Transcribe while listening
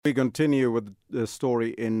We continue with the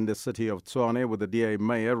story in the city of Tshwane with the DA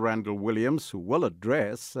Mayor, Randall Williams, who will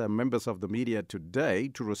address members of the media today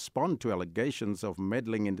to respond to allegations of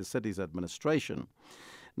meddling in the city's administration.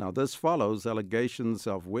 Now, this follows allegations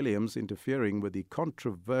of Williams interfering with the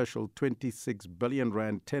controversial 26 billion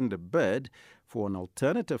rand tender bid for an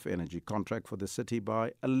alternative energy contract for the city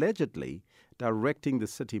by allegedly directing the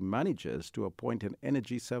city managers to appoint an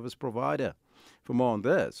energy service provider. For more on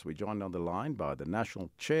this, we're joined on the line by the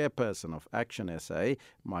National Chairperson of Action SA,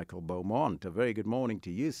 Michael Beaumont. A very good morning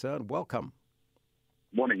to you, sir, and welcome.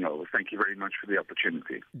 Morning, Oliver. Thank you very much for the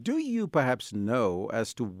opportunity. Do you perhaps know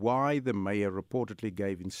as to why the mayor reportedly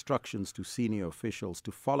gave instructions to senior officials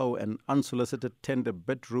to follow an unsolicited tender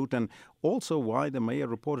bid route, and also why the mayor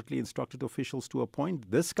reportedly instructed officials to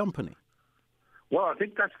appoint this company? Well, I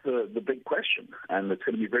think that's the big question, and it's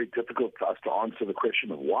going to be very difficult for us to answer the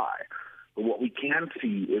question of why. But what we can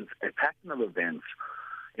see is a pattern of events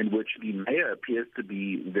in which the mayor appears to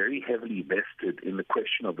be very heavily vested in the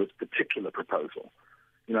question of this particular proposal.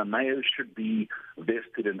 You know, mayors should be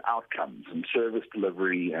vested in outcomes and service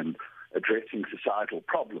delivery and addressing societal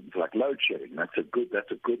problems like load shedding. That's a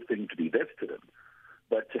good thing to be vested in.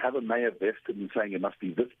 But to have a mayor vested in saying it must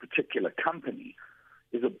be this particular company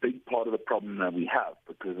is a big part of the problem that we have,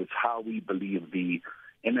 because it's how we believe the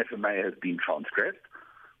NFMA has been transgressed.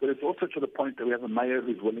 But it's also to the point that we have a mayor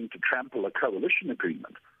who's willing to trample a coalition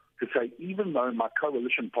agreement to say, even though my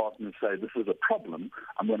coalition partners say this is a problem,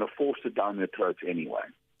 I'm going to force it down their throats anyway.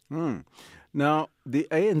 Now, the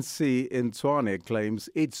ANC in Tshwane claims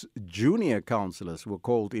its junior councillors were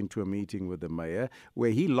called into a meeting with the mayor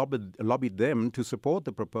where he lobbied them to support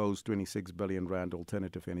the proposed 26 billion rand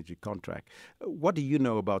alternative energy contract. What do you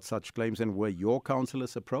know about such claims, and were your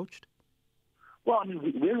councillors approached? Well, I mean,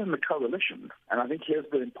 we're in the coalition, and I think here's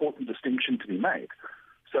the important distinction to be made.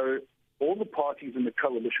 So all the parties in the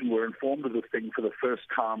coalition were informed of this thing for the first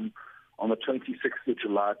time on the 26th of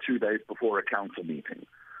July, 2 days before a council meeting.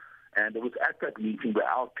 And it was at that meeting where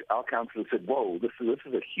our councillor said, whoa, this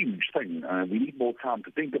is a huge thing. We need more time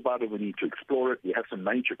to think about it. We need to explore it. We have some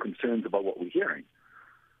major concerns about what we're hearing.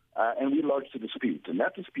 And we lodged a dispute. And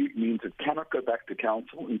that dispute means it cannot go back to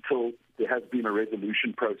council until there has been a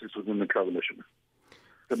resolution process within the coalition.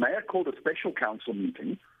 The mayor called a special council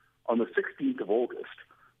meeting on the 16th of August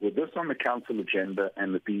with this on the council agenda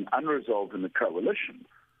and it being unresolved in the coalition.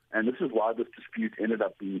 And this is why this dispute ended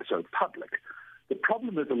up being so public. The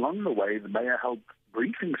problem is, along the way, the mayor held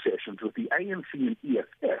briefing sessions with the ANC and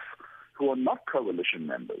EFF, who are not coalition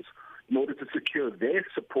members, in order to secure their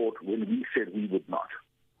support when we said we would not.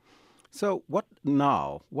 So what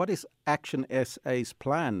now? What is Action SA's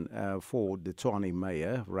plan for the Tshwane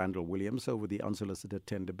mayor, Randall Williams, over the unsolicited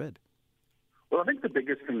tender bid? Well, I think the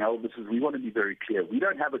biggest thing, Elvis, is we want to be very clear. We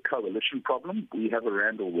don't have a coalition problem. We have a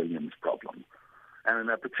Randall Williams problem. And in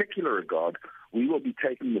that particular regard, we will be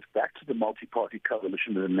taking this back to the multi-party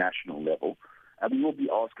coalition at a national level, and we will be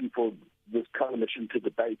asking for this coalition to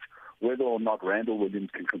debate whether or not Randall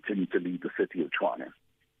Williams can continue to lead the city of Tshwane.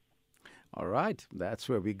 All right, that's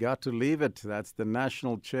where we got to leave it. That's the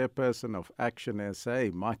National Chairperson of Action SA,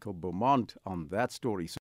 Michael Beaumont, on that story.